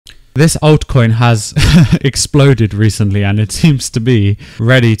This altcoin has exploded recently and it seems to be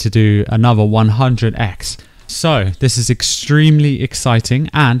ready to do another 100x. So this is extremely exciting,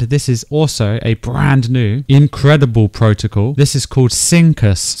 and this is also a brand new, incredible protocol. This is called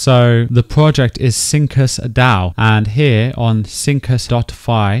Syncus. So the project is Syncus DAO, and here on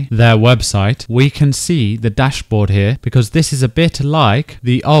Syncus.fi, their website, we can see the dashboard here, because this is a bit like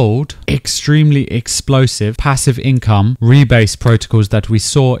the old, extremely explosive passive income rebase protocols that we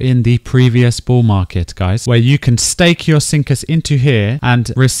saw in the previous bull market, guys, where you can stake your Syncus into here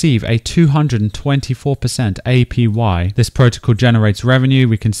and receive a 224% APY. This protocol generates revenue.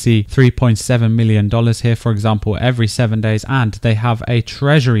 We can see $3.7 million here, for example, every 7 days, and they have a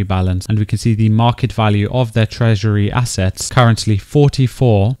treasury balance, and we can see the market value of their treasury assets currently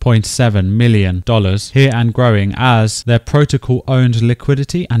 $44.7 million here and growing, as their protocol owned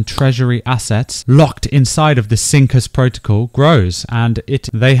liquidity and treasury assets locked inside of the Syncus protocol grows, and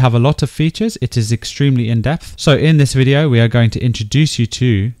they have a lot of features. It is extremely in-depth. So in this video, we are going to introduce you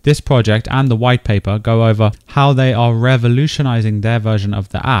to this project and the white paper, go over how they are revolutionizing their version of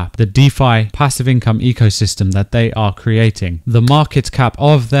the app, the DeFi passive income ecosystem that they are creating, the market cap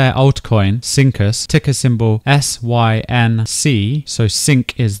of their altcoin, Syncus, ticker symbol SYNC. So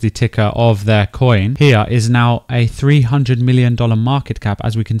Sync is the ticker of their coin. Here is now a $300 million market cap.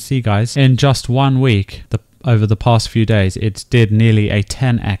 As we can see, guys, in just 1 week, over the past few days, it did nearly a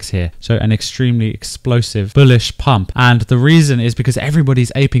 10x here. So an extremely explosive bullish pump. And the reason is because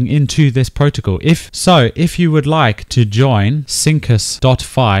everybody's aping into this protocol. If you would like to join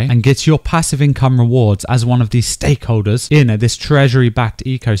Syncus.fi and get your passive income rewards as one of these stakeholders in this treasury backed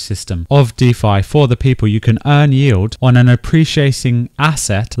ecosystem of DeFi for the people, you can earn yield on an appreciating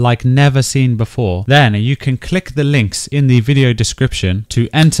asset like never seen before. Then you can click the links in the video description to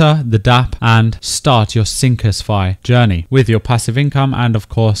enter the dApp and start your Syncus.fi journey with your passive income, and of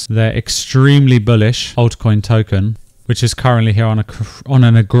course their extremely bullish altcoin token, which is currently here on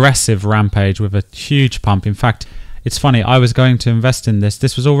an aggressive rampage with a huge pump. In fact, it's funny, I was going to invest in this.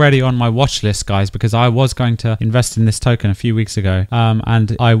 This was already on my watch list, guys, because I was going to invest in this token a few weeks ago.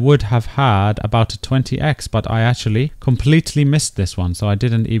 And I would have had about a 20x, but I actually completely missed this one. So I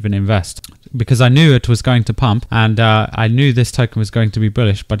didn't even invest because I knew it was going to pump, and I knew this token was going to be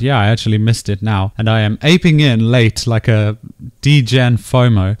bullish. But yeah, I actually missed it now, and I am aping in late like a degen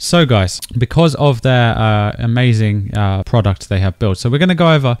FOMO. So guys, because of their amazing product they have built, so we're going to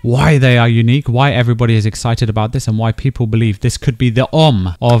go over why they are unique, why everybody is excited about this, and why people believe this could be the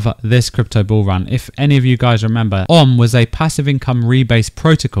of this crypto bull run. If any of you guys remember, was a passive income rebase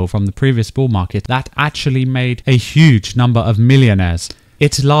protocol from the previous bull market that actually made a huge number of millionaires.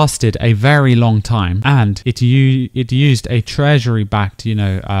 It lasted a very long time, and it used a treasury-backed,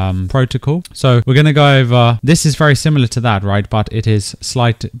 protocol. So we're going to go over. This is very similar to that, right? But it is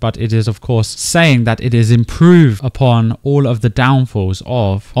of course saying that it is improved upon all of the downfalls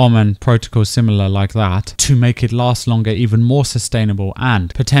of and protocols similar like that to make it last longer, even more sustainable,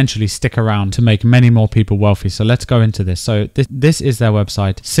 and potentially stick around to make many more people wealthy. So let's go into this. So this is their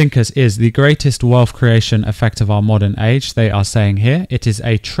website. Syncus is the greatest wealth creation effect of our modern age. They are saying here it is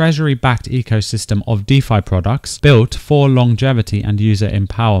a treasury-backed ecosystem of DeFi products built for longevity and user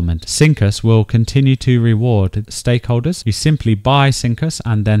empowerment. Syncus will continue to reward stakeholders. You simply buy Syncus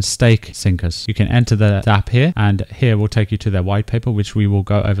and then stake Syncus. You can enter the app here, and here will take you to their white paper, which we will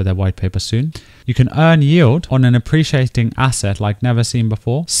go over their white paper soon. You can earn yield on an appreciating asset like never seen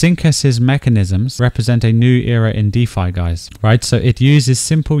before. Syncus's mechanisms represent a new era in DeFi, guys, right? So it uses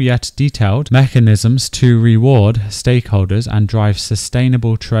simple yet detailed mechanisms to reward stakeholders and drive sustainable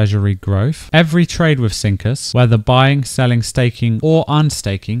treasury growth. Every trade with Syncus, whether buying, selling, staking, or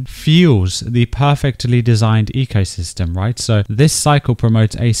unstaking, fuels the perfectly designed ecosystem, right? So this cycle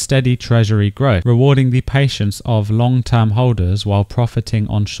promotes a steady treasury growth, rewarding the patience of long-term holders while profiting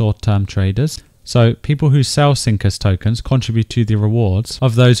on short-term traders. So people who sell Syncus tokens contribute to the rewards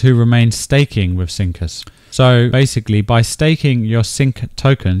of those who remain staking with Syncus. So basically, by staking your Sync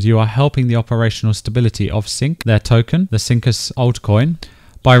tokens, you are helping the operational stability of Sync, their token, the Syncus altcoin.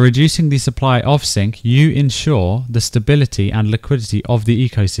 By reducing the supply of Sync, you ensure the stability and liquidity of the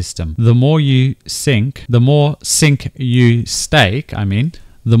ecosystem. The more Sync you stake,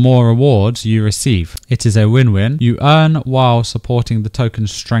 the more rewards you receive. It is a win-win. You earn while supporting the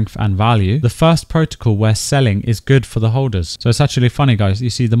token's strength and value. The first protocol where selling is good for the holders. So it's actually funny, guys.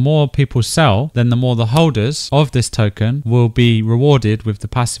 You see, the more people sell, then the more the holders of this token will be rewarded with the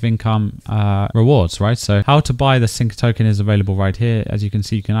passive income rewards, right? So how to buy the Sync token is available right here. As you can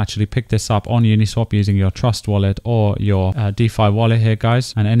see, you can actually pick this up on Uniswap using your Trust wallet or your DeFi wallet here,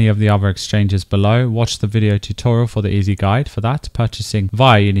 guys, and any of the other exchanges below. Watch the video tutorial for the easy guide for that. Purchasing via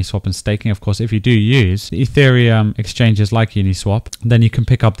via Uniswap and staking. Of course, if you do use Ethereum exchanges like Uniswap, then you can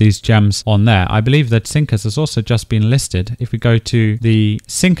pick up these gems on there. I believe that Syncus has also just been listed. If we go to the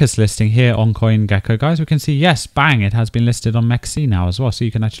Syncus listing here on CoinGecko, guys, we can see, yes, bang, it has been listed on MEXC now as well. So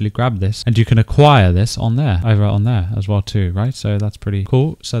you can actually grab this and you can acquire this on there, over on there as well too, right? So that's pretty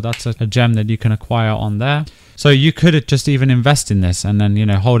cool. So that's a gem that you can acquire on there. So you could just even invest in this and then, you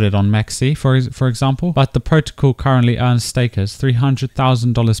know, hold it on MEXC, for example. But the protocol currently earns stakers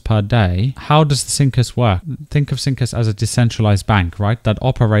 $300,000 per day. How does the Syncus work? Think of Syncus as a decentralized bank, right, that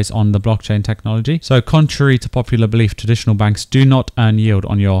operates on the blockchain technology. So contrary to popular belief, traditional banks do not earn yield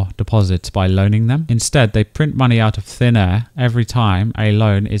on your deposits by loaning them. Instead, they print money out of thin air every time a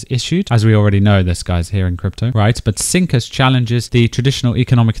loan is issued, as we already know this, guys, here in crypto, right? But Syncus challenges the traditional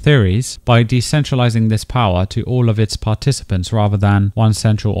economic theories by decentralizing this power to all of its participants rather than one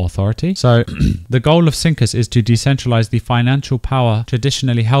central authority. So the goal of Syncus is to decentralize the financial power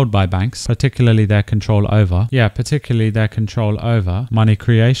traditionally held by banks, particularly their control over money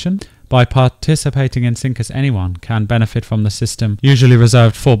creation. By participating in Syncus, anyone can benefit from the system usually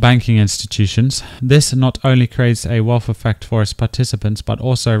reserved for banking institutions. This not only creates a wealth effect for its participants, but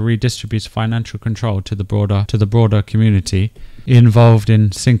also redistributes financial control to the broader community involved in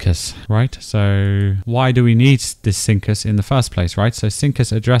Syncus, right? So why do we need this Syncus in the first place, right? So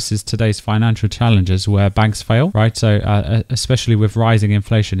Syncus addresses today's financial challenges where banks fail, right? So especially with rising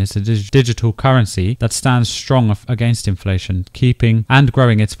inflation, it's a digital currency that stands strong against inflation, keeping and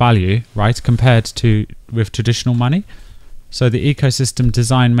growing its value, right, compared to with traditional money. So the ecosystem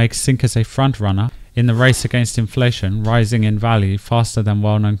design makes Syncus a front runner in the race against inflation, rising in value faster than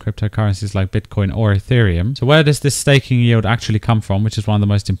well-known cryptocurrencies like Bitcoin or Ethereum. So where does this staking yield actually come from, which is one of the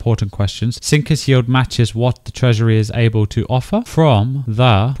most important questions? Syncus yield matches what the Treasury is able to offer from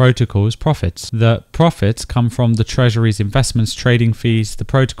the protocol's profits. The profits come from the Treasury's investments, trading fees, the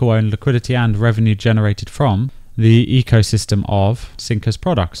protocol-owned liquidity, and revenue generated from the ecosystem of Syncus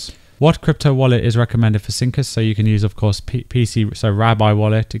products. What crypto wallet is recommended for Syncus? So you can use, of course, PC, so Rabbi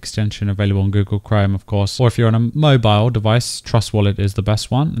wallet extension available on Google Chrome, of course. Or if you're on a mobile device, Trust Wallet is the best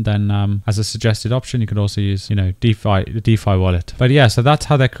one. And then as a suggested option, you could also use, you know, DeFi wallet. But yeah, so that's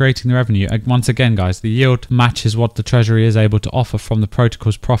how they're creating the revenue. Once again, guys, the yield matches what the Treasury is able to offer from the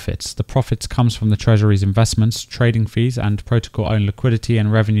protocol's profits. The profits comes from the Treasury's investments, trading fees, and protocol-owned liquidity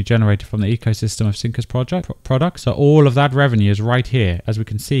and revenue generated from the ecosystem of Syncus products. So all of that revenue is right here, as we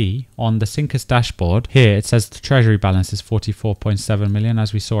can see on the Syncus dashboard. Here it says the Treasury balance is 44.7 million.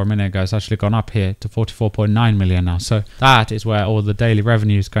 As we saw a minute ago, it's actually gone up here to 44.9 million now. So that is where all the daily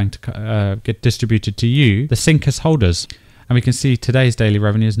revenue is going to get distributed to you, the Syncus holders. And we can see today's daily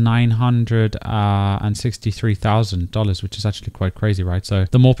revenue is $963,000, which is actually quite crazy, right? So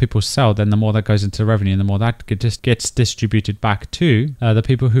the more people sell, then the more that goes into revenue, and the more that gets distributed back to the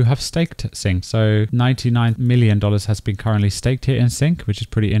people who have staked Sync. So $99 million has been currently staked here in Sync, which is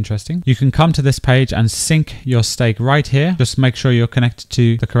pretty interesting. You can come to this page and sync your stake right here. Just make sure you're connected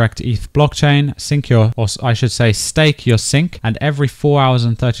to the correct ETH blockchain. Sync your, or I should say, stake your Sync. And every 4 hours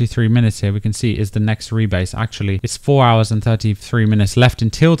and 33 minutes here, we can see is the next rebase. Actually, it's 4 hours and 33 minutes left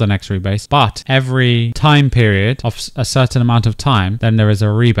until the next rebase, but every time period of a certain amount of time, then there is a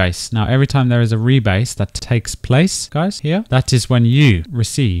rebase. Now, every time there is a rebase that takes place, guys, here, that is when you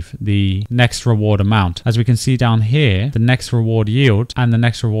receive the next reward amount. As we can see down here, the next reward yield and the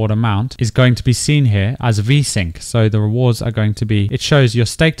next reward amount is going to be seen here as VSync. So the rewards are going to be, it shows your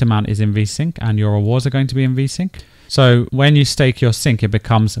staked amount is in VSync and your rewards are going to be in VSync. So when you stake your Sync, it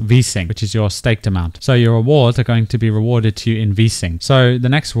becomes VSync, which is your staked amount. So your rewards are going to be rewarded to you in VSync. So the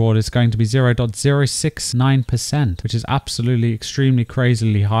next reward is going to be 0.069%, which is absolutely extremely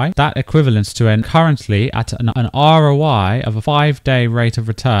crazily high. That equivalents to currently at an ROI of a 5-day rate of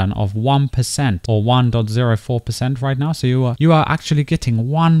return of 1% or 1.04% right now. So you are actually getting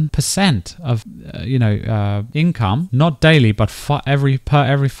 1% of income, not daily, but per every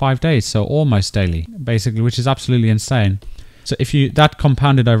 5 days. So almost daily, basically, which is absolutely insane. So if that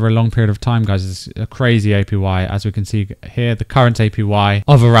compounded over a long period of time, guys, is a crazy APY. As we can see here, the current APY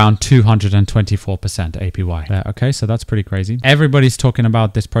of around 224% APY there. Okay, so that's pretty crazy. Everybody's talking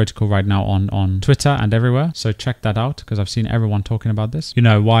about this protocol right now on Twitter and everywhere. So check that out, because I've seen everyone talking about this. You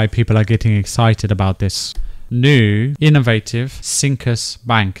know why people are getting excited about this new innovative Syncus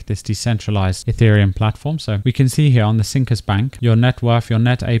Bank, this decentralized Ethereum platform. So we can see here on the Syncus Bank, your net worth, your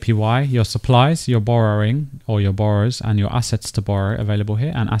net APY, your supplies, your borrowing or your borrowers, and your assets to borrow available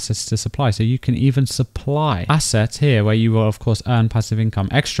here, and assets to supply. So you can even supply assets here where you will of course earn passive income,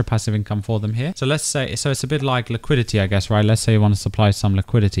 extra passive income for them here. So let's say, so it's a bit like liquidity, I guess, right? Let's say you want to supply some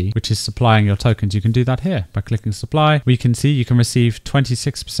liquidity, which is supplying your tokens. You can do that here by clicking supply. We can see you can receive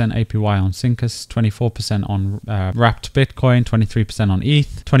 26% APY on Syncus, 24% on wrapped Bitcoin, 23% on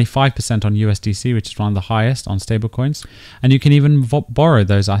ETH, 25% on USDC, which is one of the highest on stablecoins. And you can even borrow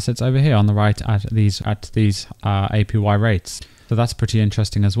those assets over here on the right at these APY rates. So that's pretty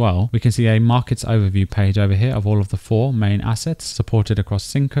interesting as well. We can see a markets overview page over here of all of the 4 main assets supported across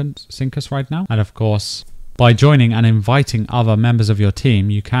Syncus right now. And of course, by joining and inviting other members of your team,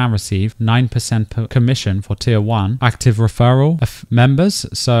 you can receive 9% commission for tier 1 active referral of members.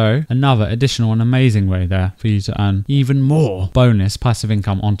 So another additional and amazing way there for you to earn even more bonus passive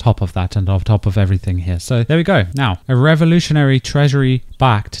income on top of that and on top of everything here. So there we go. Now, a revolutionary Treasury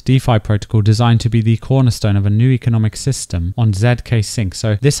backed DeFi protocol designed to be the cornerstone of a new economic system on ZK Sync.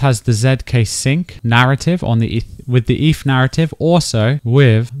 So this has the ZK Sync narrative on the with the ETH narrative, also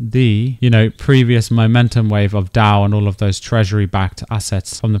with the previous momentum wave of DAO and all of those Treasury backed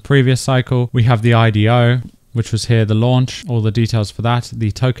assets from the previous cycle. We have the IDO, which was here, the launch, all the details for that,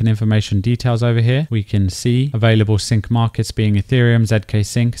 the token information details over here. We can see available sync markets being Ethereum, ZK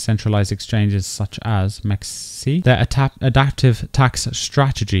Sync, centralized exchanges such as MEXC, their adaptive tax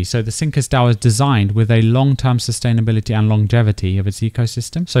strategy. So the Syncus DAO is designed with a long-term sustainability and longevity of its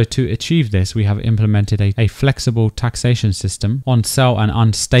ecosystem. So to achieve this, we have implemented a flexible taxation system on sell and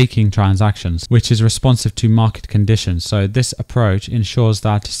unstaking transactions, which is responsive to market conditions. So this approach ensures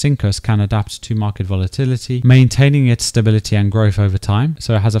that Syncus can adapt to market volatility, maintaining its stability and growth over time.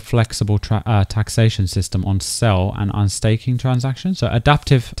 So it has a flexible taxation system on sell and unstaking transactions. So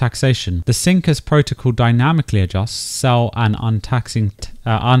adaptive taxation. The Syncus protocol dynamically adjusts sell and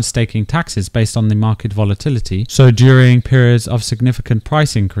unstaking taxes based on the market volatility. So during periods of significant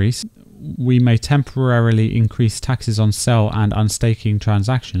price increase, we may temporarily increase taxes on sell and unstaking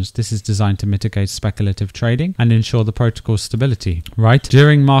transactions. This is designed to mitigate speculative trading and ensure the protocol's stability, right?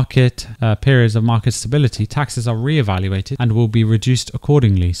 During market periods of market stability, taxes are reevaluated and will be reduced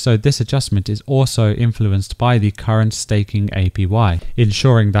accordingly. So this adjustment is also influenced by the current staking APY,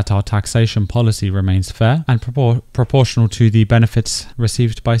 ensuring that our taxation policy remains fair and proportional to the benefits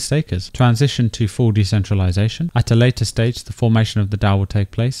received by stakers. Transition to full decentralization. At a later stage, the formation of the DAO will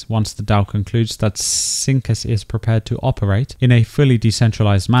take place. Once the DAO concludes that Syncus is prepared to operate in a fully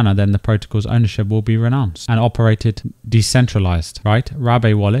decentralized manner, then the protocol's ownership will be renounced and operated decentralized, right?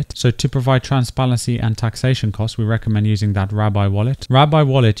 Rabbi wallet. So to provide transparency and taxation costs, we recommend using that Rabbi wallet. Rabbi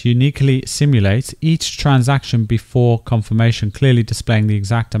wallet uniquely simulates each transaction before confirmation, clearly displaying the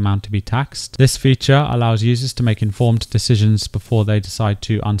exact amount to be taxed. This feature allows users to make informed decisions before they decide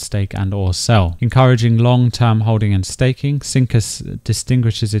to unstake and or sell. Encouraging long-term holding and staking, Syncus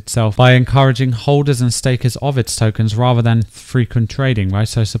distinguishes itself by encouraging holders and stakers of its tokens rather than frequent trading, right?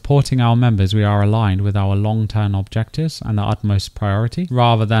 So supporting our members, we are aligned with our long-term objectives and the utmost priority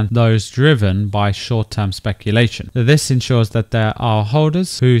rather than those driven by short-term speculation. This ensures that our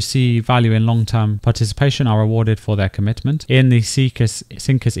holders who see value in long-term participation are rewarded for their commitment. In the Syncus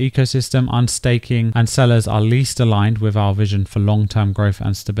ecosystem, unstaking and sellers are least aligned with our vision for long-term growth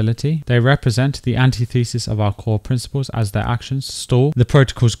and stability. They represent the antithesis of our core principles as their actions stall the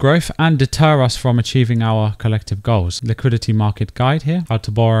protocol's growth and deter us from achieving our collective goals. Liquidity market guide here, how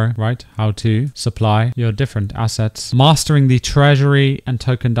to borrow, right? How to supply your different assets. Mastering the treasury and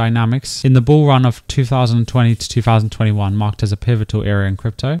token dynamics. In the bull run of 2020 to 2021 marked as a pivotal era in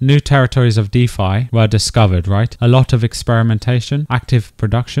crypto, new territories of DeFi were discovered, right? A lot of experimentation, active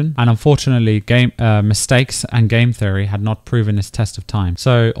production, and unfortunately mistakes and game theory had not proven its test of time.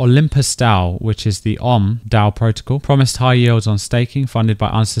 So Olympus DAO, which is the DAO protocol, promised high yields on staking funded by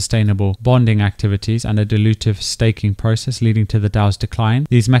unsustainable bonding activities and a dilutive staking process leading to the DAO's decline.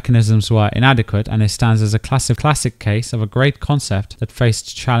 These mechanisms were inadequate and it stands as a classic case of a great concept that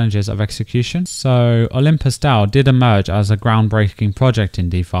faced challenges of execution. So Olympus DAO did emerge as a groundbreaking project in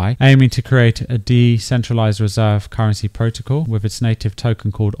DeFi, aiming to create a decentralized reserve currency protocol with its native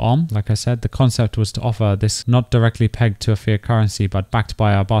token called OM. Like I said, the concept was to offer this not directly pegged to a fiat currency, but backed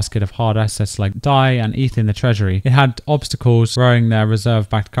by a basket of hard assets like DAI and ETH in the treasury. It had obstacles growing their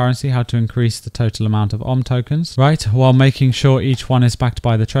reserve-backed currency transparency, how to increase the total amount of tokens, right? While making sure each one is backed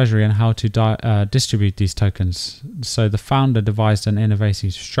by the Treasury, and how to distribute these tokens. So the founder devised an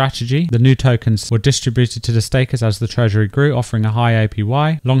innovative strategy. The new tokens were distributed to the stakers as the Treasury grew, offering a high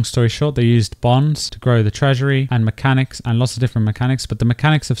APY. Long story short, they used bonds to grow the Treasury and mechanics and lots of different mechanics. But the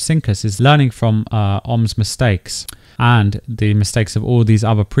mechanics of Syncus is learning from Om's mistakes and the mistakes of all these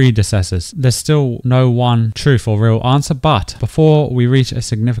other predecessors. There's still no one truth or real answer, but before we reach a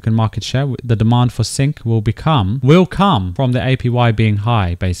significant market share, the demand for Sync will come from the APY being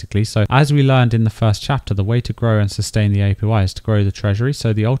high, basically. So as we learned in the first chapter, the way to grow and sustain the APY is to grow the Treasury.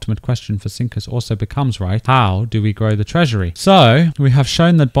 So the ultimate question for Syncus also becomes, right, how do we grow the Treasury? So we have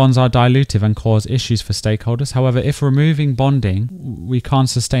shown that bonds are dilutive and cause issues for stakeholders. However, if removing bonding, we can't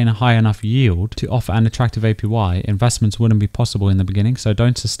sustain a high enough yield to offer an attractive APY, investments wouldn't be possible in the beginning, so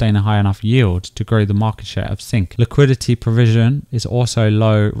don't sustain a high enough yield to grow the market share of Sync. Liquidity provision is also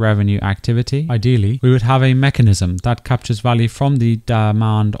low revenue activity. Ideally, we would have a mechanism that captures value from the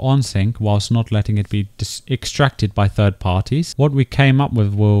demand on Sync whilst not letting it be extracted by third parties. What we came up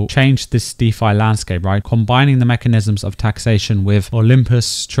with will change this DeFi landscape, right? Combining the mechanisms of taxation with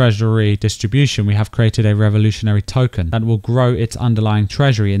Olympus Treasury distribution, we have created a revolutionary token that will grow its underlying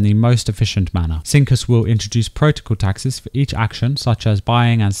treasury in the most efficient manner. Syncus will introduce protocol taxes for each action, such as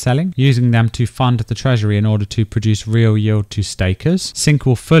buying and selling, using them to fund the treasury in order to produce real yield to stakers. Sync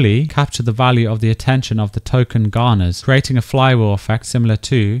will fully capture the value of the attention of the token garners, creating a flywheel effect similar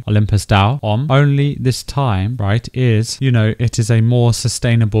to Olympus DAO. Only this time, right, it is a more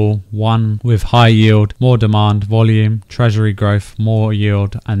sustainable one with high yield, more demand, volume, treasury growth, more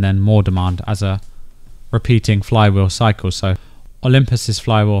yield, and then more demand as a repeating flywheel cycle. So Olympus's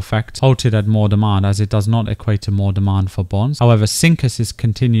flywheel effect halted at more demand, as it does not equate to more demand for bonds. However, Syncus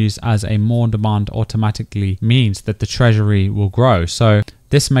continues as a more demand automatically means that the treasury will grow. So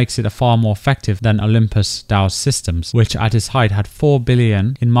this makes it a far more effective than Olympus DAO's systems, which at its height had 4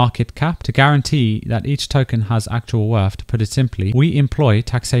 billion in market cap. To guarantee that each token has actual worth, to put it simply, we employ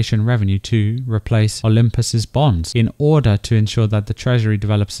taxation revenue to replace Olympus's bonds in order to ensure that the treasury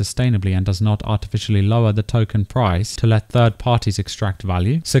develops sustainably and does not artificially lower the token price to let third parties extract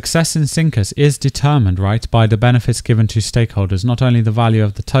value. Success in Syncus is determined, right, by the benefits given to stakeholders, not only the value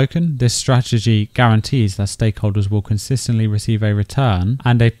of the token. This strategy guarantees that stakeholders will consistently receive a return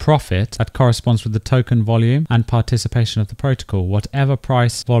and a profit that corresponds with the token volume and participation of the protocol. Whatever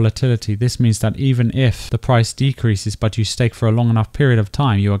price volatility, this means that even if the price decreases but you stake for a long enough period of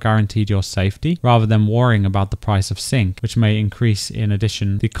time, you are guaranteed your safety rather than worrying about the price of Sync, which may increase. In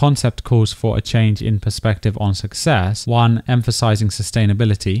addition, the concept calls for a change in perspective on success, one emphasizing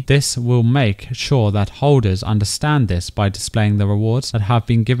sustainability. This will make sure that holders understand this by displaying the rewards that have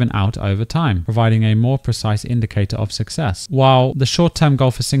been given out over time, providing a more precise indicator of success. While the short-term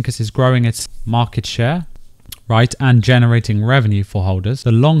goal for Syncus is growing its market share, right, and generating revenue for holders,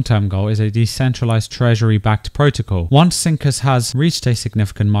 the long-term goal is a decentralized treasury-backed protocol. Once Syncus has reached a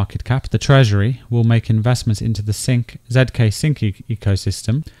significant market cap, the treasury will make investments into the ZK Sync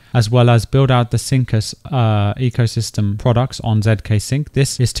ecosystem, as well as build out the Syncus ecosystem products on ZK Sync.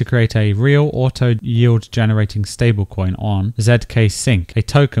 This is to create a real auto yield generating stablecoin on ZK Sync, a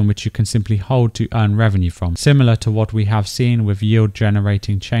token which you can simply hold to earn revenue from, similar to what we have seen with yield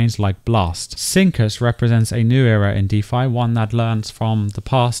generating chains like Blast. Syncus represents a new era in DeFi, one that learns from the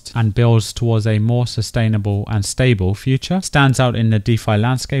past and builds towards a more sustainable and stable future. Stands out in the DeFi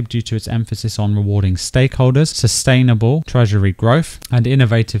landscape due to its emphasis on rewarding stakeholders, sustainable treasury growth, and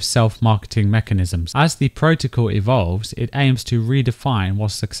innovative self-marketing mechanisms. As the protocol evolves, it aims to redefine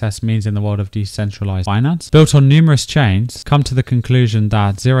what success means in the world of decentralized finance. Built on numerous chains, come to the conclusion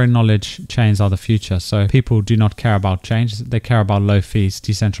that zero-knowledge chains are the future. So people do not care about change, they care about low fees,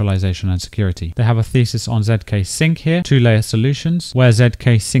 decentralization, and security. They have a thesis on ZK Sync here, two-layer solutions, where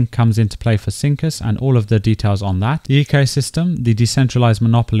ZK Sync comes into play for Syncus, and all of the details on that. The ecosystem, the decentralized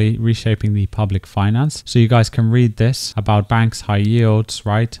monopoly reshaping the public finance. So you guys can read this about banks, high yields,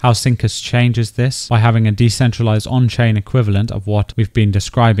 right? How Syncus changes this by having a decentralized on-chain equivalent of what we've been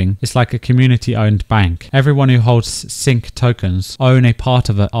describing. It's like a community-owned bank. Everyone who holds Sync tokens own a part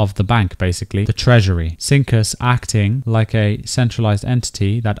of the bank, basically, the treasury. Syncus acting like a centralized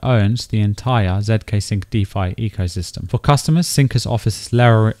entity that owns the entire ZK Sync DeFi ecosystem. For customers, Syncus offers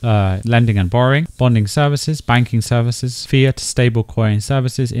lending and borrowing, bonding services, banking services, fiat, stablecoin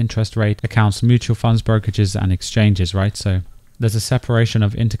services, interest rate accounts, mutual funds, brokerages, and exchanges, right? So There's a separation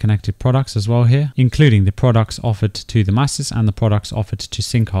of interconnected products as well here, including the products offered to the masses and the products offered to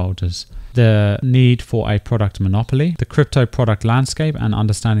sync holders. The need for a product monopoly, the crypto product landscape, and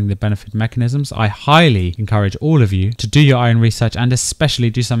understanding the benefit mechanisms. I highly encourage all of you to do your own research and especially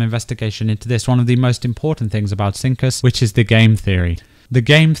do some investigation into this, one of the most important things about Syncus, which is the game theory. The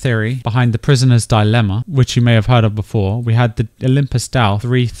game theory behind the prisoner's dilemma, which you may have heard of before. We had the Olympus DAO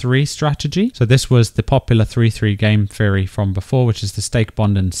 3-3 strategy. So this was the popular 3-3 game theory from before, which is the stake,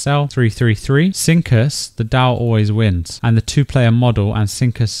 bond, and sell. 3-3-3. Syncus, the DAO always wins. And the two-player model and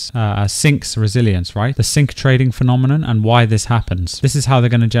Syncus, Sync's resilience, right? The sync trading phenomenon and why this happens. This is how they're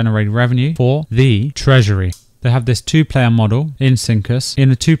going to generate revenue for the Treasury. They have this two-player model in Syncus.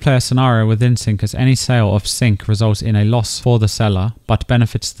 In a two-player scenario within Syncus, any sale of Sync results in a loss for the seller, but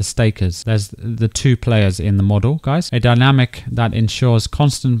benefits the stakers. There's the two players in the model, guys. A dynamic that ensures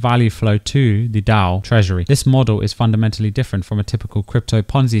constant value flow to the DAO Treasury. This model is fundamentally different from a typical crypto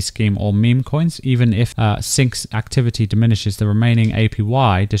Ponzi scheme or meme coins. Even if Sync's activity diminishes, the remaining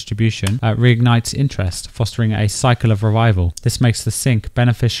APY distribution reignites interest, fostering a cycle of revival. This makes the Sync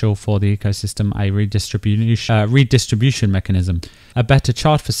beneficial for the ecosystem, a redistribution mechanism. A better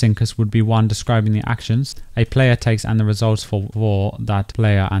chart for Syncus would be one describing the actions a player takes and the results for that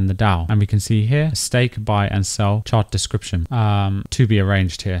player and the DAO. And we can see here stake, buy, and sell chart description to be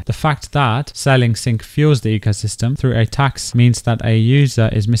arranged here. The fact that selling Sync fuels the ecosystem through a tax means that a user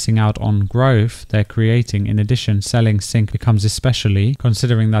is missing out on growth they're creating. In addition, selling Sync becomes especially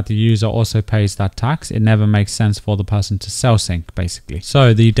considering that the user also pays that tax. It never makes sense for the person to sell Sync, basically.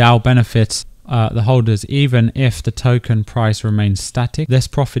 So the DAO benefits the holders even if the token price remains static. This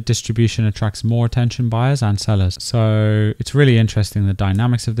profit distribution attracts more attention, buyers and sellers. So it's really interesting, the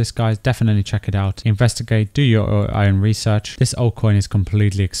dynamics of this, guys. Definitely check it out, investigate, do your own research. This altcoin is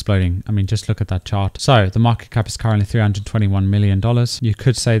completely exploding. I mean, just look at that chart. So the market cap is currently $321 million. You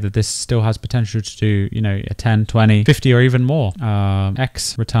could say that this still has potential to do, you know, a 10, 20, 50 or even more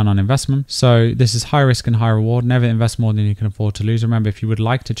X return on investment. So this is high risk and high reward. Never invest more than you can afford to lose. Remember, if you would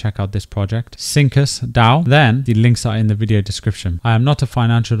like to check out this project, Syncus DAO, then the links are in the video description. I am not a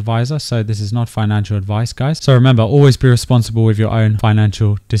financial advisor, so this is not financial advice, guys. So remember, always be responsible with your own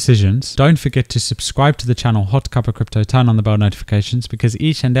financial decisions. Don't forget to subscribe to the channel HotCuppaCrypto, turn on the bell notifications, because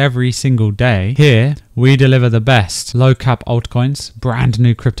each and every single day here we deliver the best low cap altcoins, brand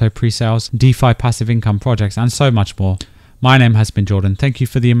new crypto pre-sales, DeFi passive income projects, and so much more. My name has been Jordan. Thank you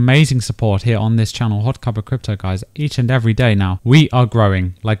for the amazing support here on this channel, HotCuppaCrypto, guys. Each and every day now, we are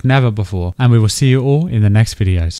growing like never before, and we will see you all in the next videos.